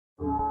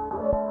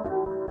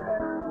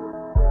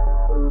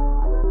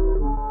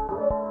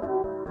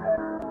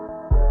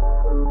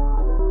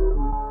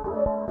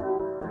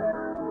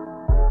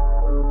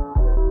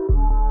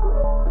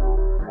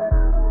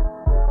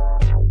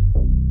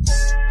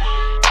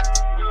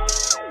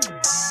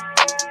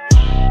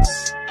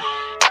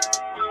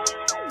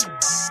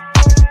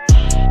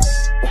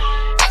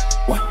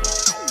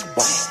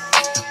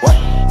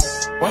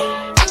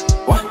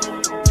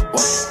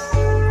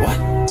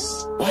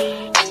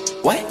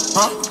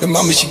Lil'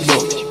 mama, she go.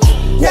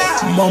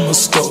 Mama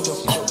scope.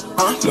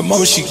 Lil'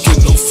 mama, she get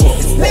no fuck.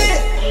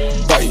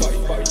 Bite.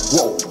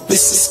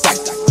 This is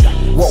stacked.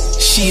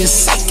 She is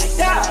psychic.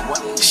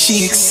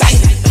 She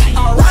excited.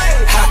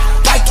 Hot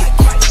like it.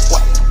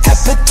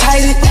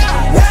 Hepatitis.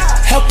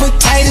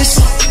 Hepatitis.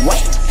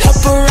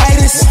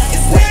 Heparitis.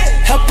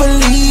 Help her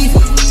leave.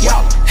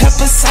 Help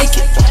her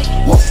psychic.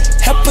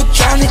 Help her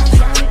drown it.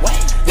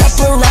 Help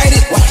her write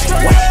it.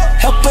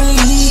 Help her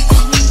leave.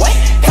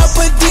 Help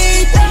her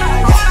deep.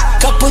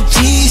 Couple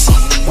G's.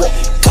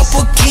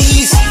 Couple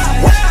keys.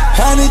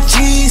 100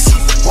 G's.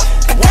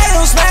 I got it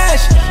on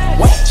smash.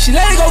 She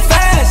let it go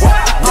fast.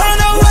 Don't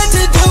know what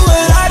to do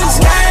with all this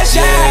cash.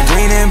 Yeah,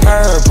 green and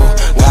purple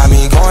got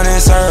me going in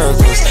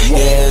circles.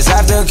 Yeah, it's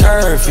after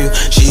curfew.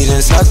 She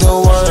done snuck the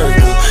word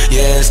through.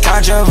 Yeah, it's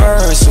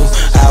controversial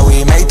how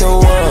we make the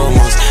world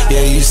moves.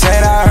 Yeah, you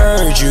said I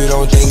heard you.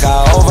 Don't think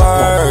I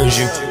overheard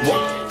you.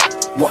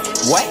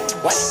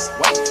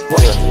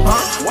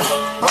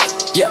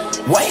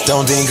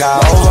 Don't think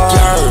I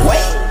overheard.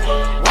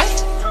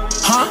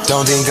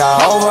 Don't think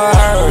I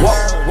overheard.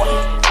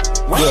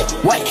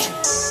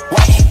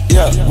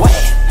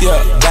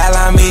 Bad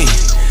like me.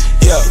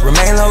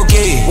 Remain low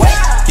key.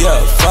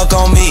 Fuck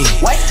on me.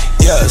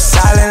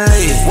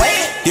 Silently.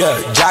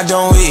 Jock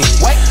don't eat.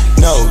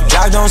 No,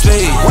 jock don't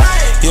speak.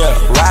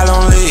 Ride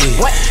on lead.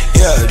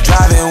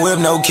 Driving with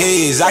no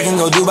keys. I can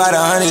go do about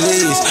 100 of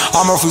these.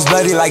 All my fruits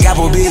bloody like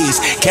Applebee's.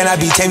 Can I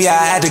be tame? Yeah,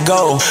 I had to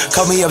go.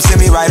 Cut me up,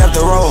 send me right up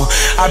the road.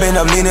 I've been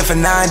up leaning for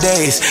 9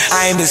 days.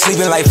 I ain't been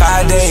sleeping like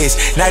 5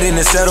 days. Night in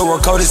the settle, we're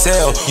cold as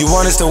hell. You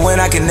want us to win,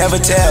 I can never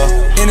tell.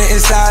 In the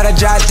inside, I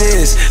jot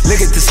this.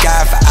 Look at the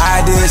sky for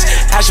ideas.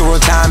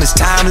 Actual time is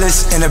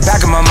timeless. In the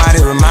back of my mind,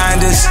 it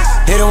reminds us.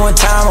 Hit it one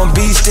time, I'm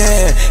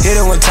beastin'. Hit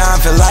it one time,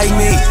 feel like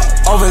me.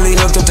 Overly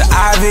hooked up to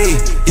Ivy.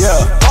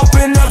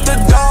 Open up the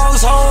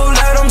doors, hole,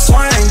 let them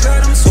swing.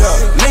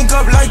 Link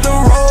up like the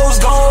rose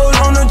gold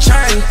on the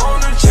chain.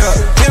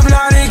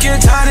 Hypnotic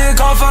and tonic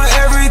off of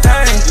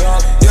everything.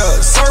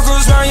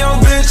 Circles round your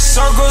bitch,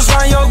 circles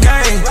round your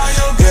gang.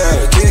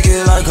 Kick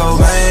it like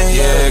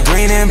Cobain.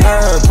 Green and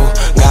purple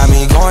got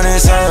me going in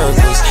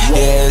circles.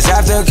 It's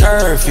after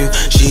curfew.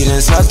 She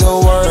done snuck the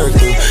word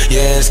through.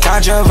 It's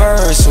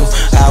controversial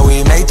how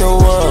we make the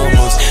world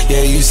moves.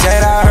 You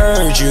said I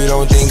heard you.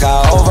 Don't think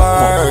I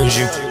overheard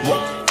you.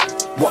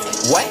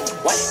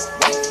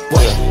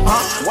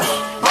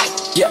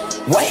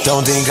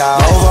 Don't think I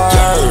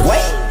overheard.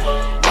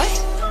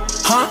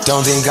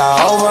 Don't think I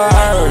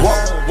overheard.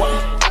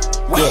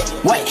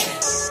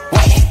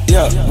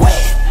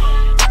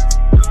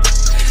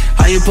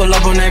 How you pull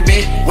up on that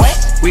bitch?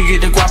 We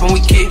get the guap and we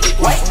kick.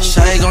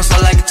 Shawty gon'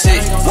 sell like a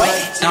tick.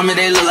 Diamond,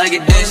 they look like a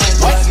dish.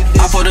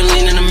 I put a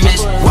lean in the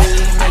mist.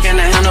 I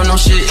cannot handle no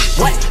shit.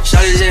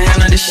 Shawty just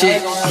handle the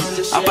shit.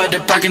 I put the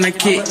perk in the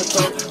kick.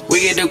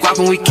 We get the guap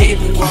and we kick.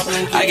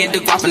 I get the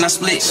guap and I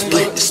split.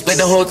 Split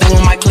the whole thing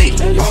with my click.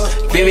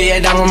 Baby, I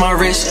down on my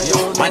wrist.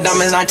 My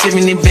diamonds not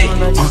tipping it big.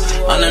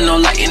 Under no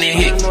light in it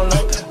hit.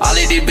 All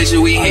of these bitches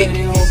we hit.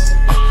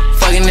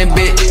 Fucking that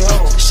bitch.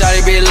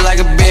 Shawty bitch look like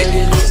a bitch.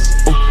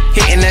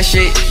 Hitting that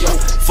shit.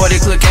 40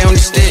 clip came on the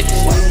stick.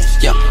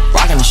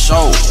 Rockin' the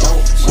show.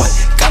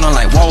 Got on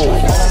like whoa.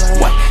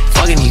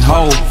 Fucking these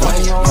hoes.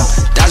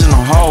 Dodging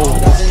on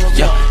hold.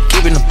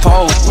 Keeping the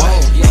pole.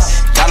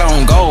 Got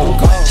on go.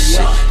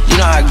 Shit, you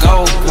know how I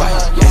go.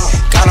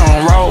 Got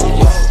on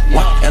roll.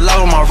 In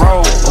love with my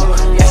roll.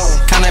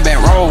 Kinda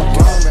back roll.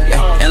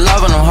 In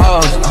love with them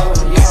hoes.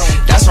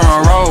 That's where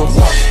I roll.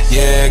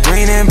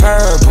 Green and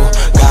purple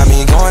got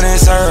me going in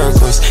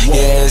circles.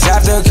 It's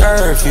after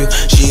curfew.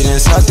 She done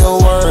snuck the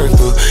word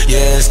through.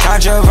 It's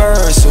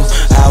controversial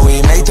how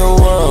we make the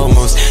world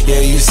moves.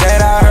 You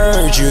said I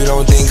heard you.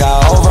 Don't think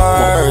I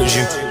overheard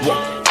you.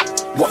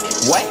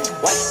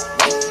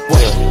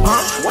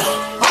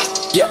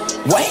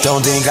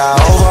 Don't think I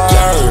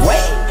overheard.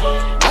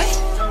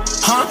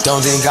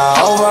 Don't think I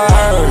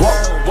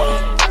overheard.